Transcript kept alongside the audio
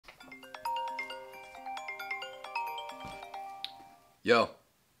Yo.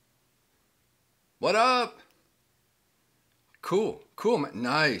 What up? Cool, man.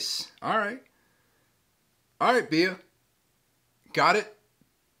 Nice. All right, Bea. Got it.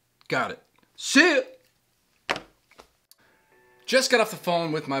 See ya. Just got off the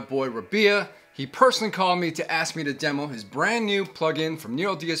phone with my boy Rabea. He personally called me to ask me to demo his brand new plugin from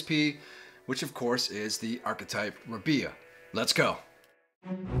Neural DSP, which of course is the Archetype Rabea. Let's go.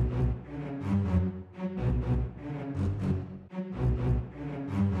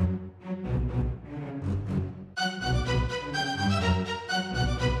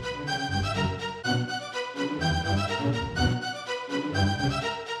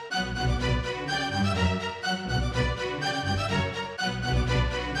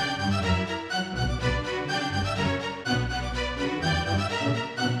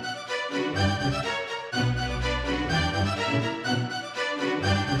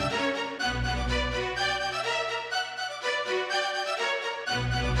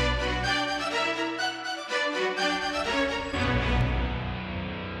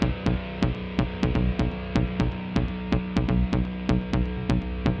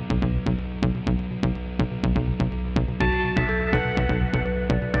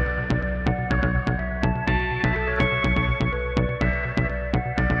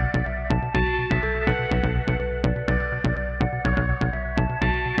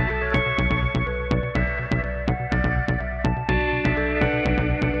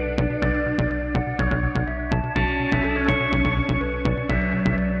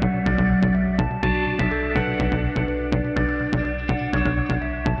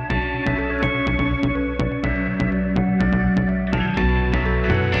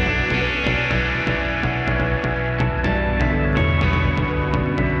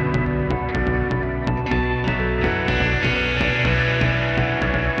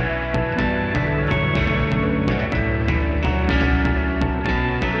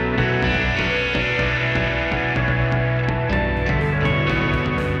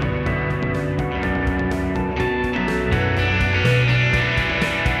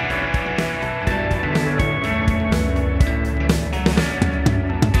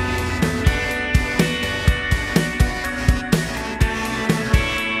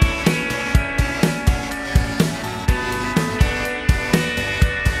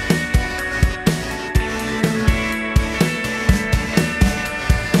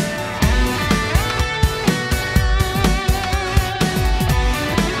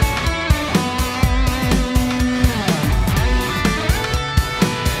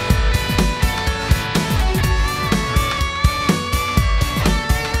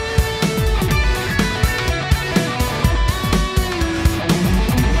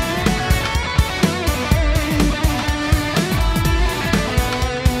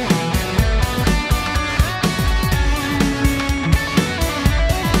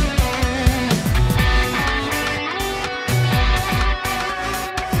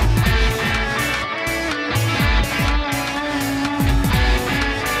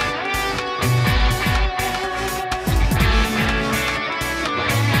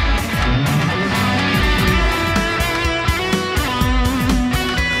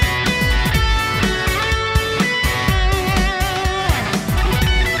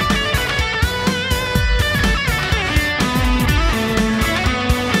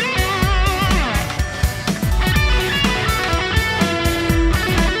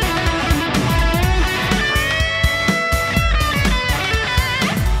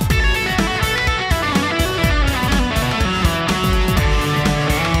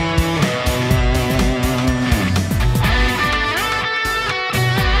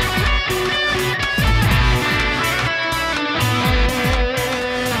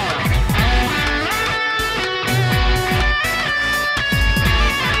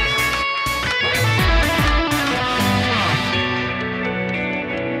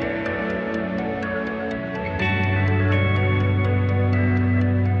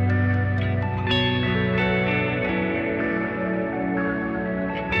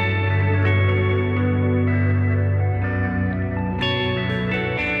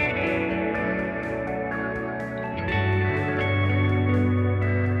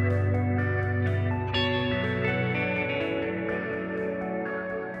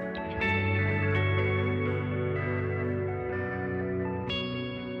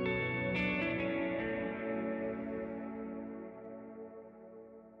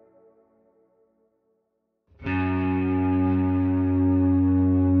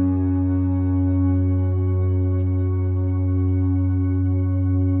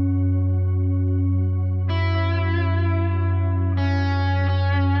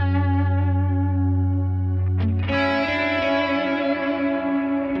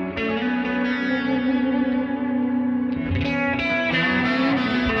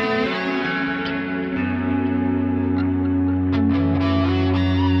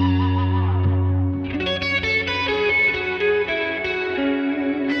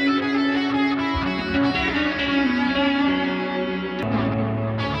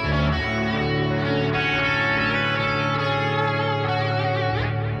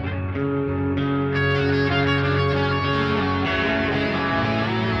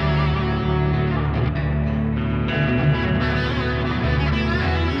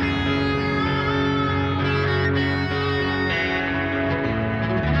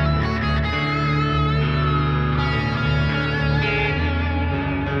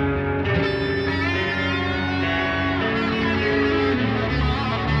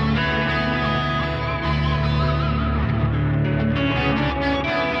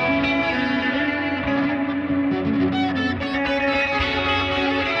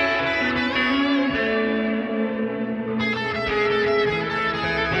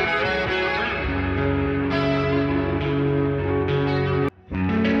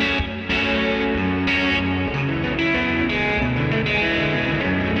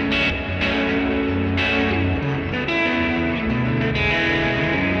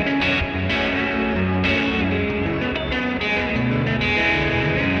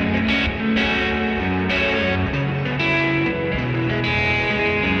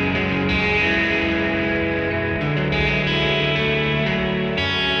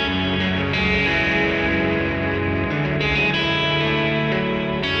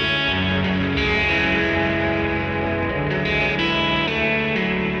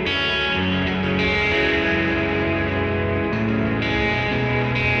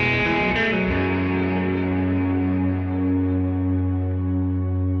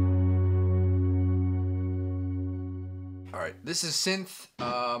 right, this is synth,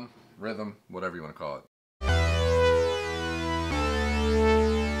 rhythm, whatever you want to call it.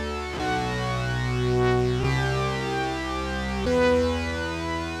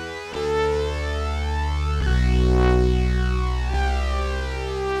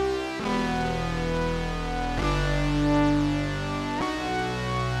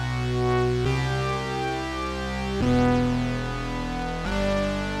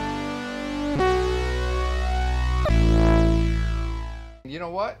 You know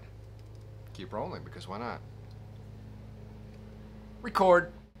what? Keep rolling, because why not?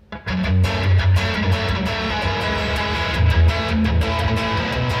 Record.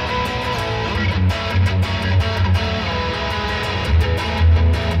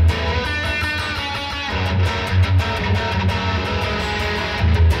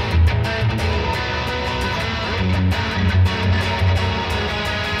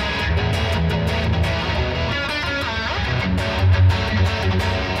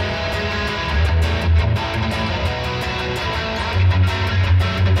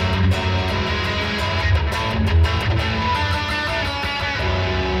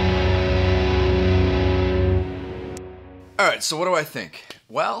 Alright, so what do I think?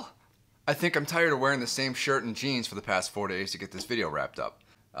 Well, I think I'm tired of wearing the same shirt and jeans for the past 4 days to get this video wrapped up.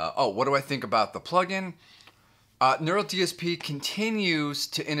 What do I think about the plugin? Neural DSP continues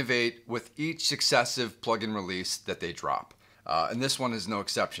to innovate with each successive plugin release that they drop. And this one is no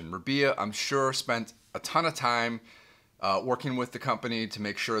exception. Rabea, I'm sure, spent a ton of time working with the company to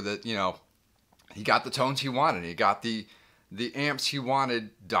make sure that, you know, he got the tones he wanted. He got the amps he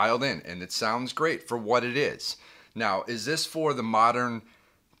wanted dialed in, and it sounds great for what it is. Now, is this for the modern,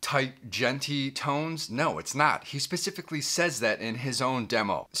 tight, genty tones? No, it's not. He specifically says that in his own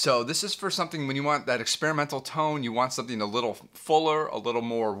demo. So this is for something when you want that experimental tone, you want something a little fuller, a little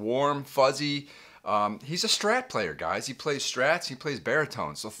more warm, fuzzy. He's a Strat player, guys. He plays Strats, he plays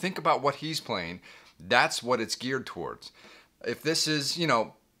baritones. So think about what he's playing. That's what it's geared towards. If this is, you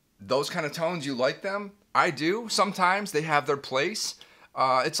know, those kind of tones, you like them? I do. Sometimes they have their place.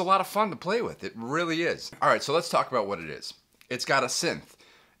 It's a lot of fun to play with. It really is. All right, so let's talk about what it is. It's got a synth.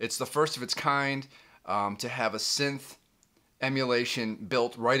 It's the first of its kind to have a synth emulation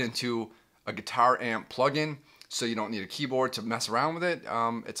built right into a guitar amp plugin, so you don't need a keyboard to mess around with it.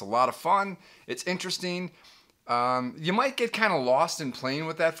 It's a lot of fun. It's interesting. You might get kind of lost in playing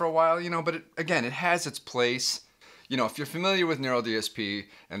with that for a while, you know, but again, it has its place. You know, if you're familiar with Neural DSP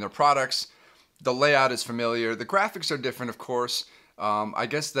and their products, the layout is familiar. The graphics are different, of course. I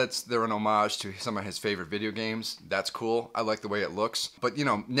guess they're an homage to some of his favorite video games. That's cool. I like the way it looks. But, you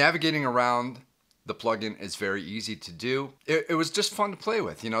know, navigating around the plugin is very easy to do. It was just fun to play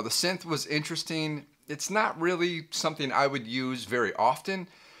with. You know, the synth was interesting. It's not really something I would use very often.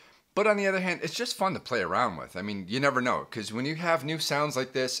 But on the other hand, it's just fun to play around with. I mean, you never know. Because when you have new sounds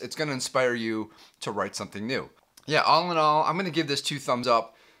like this, it's going to inspire you to write something new. Yeah, all in all, I'm going to give this 2 thumbs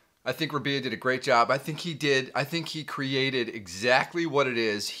up. I think Rabea did a great job. I think he created exactly what it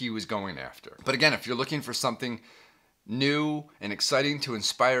is he was going after. But again, if you're looking for something new and exciting to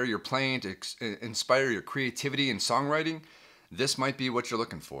inspire your playing, to inspire your creativity and songwriting, this might be what you're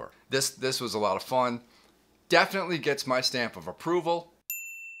looking for. This was a lot of fun. Definitely gets my stamp of approval.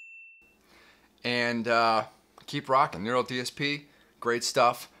 And keep rocking. Neural DSP, great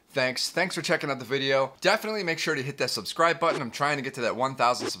stuff. Thanks for checking out the video. Definitely make sure to hit that subscribe button. I'm trying to get to that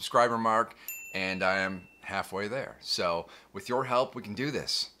 1,000 subscriber mark, and I am halfway there. So with your help, we can do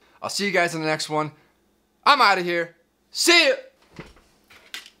this. I'll see you guys in the next one. I'm out of here. See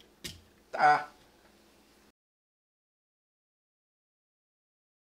ya!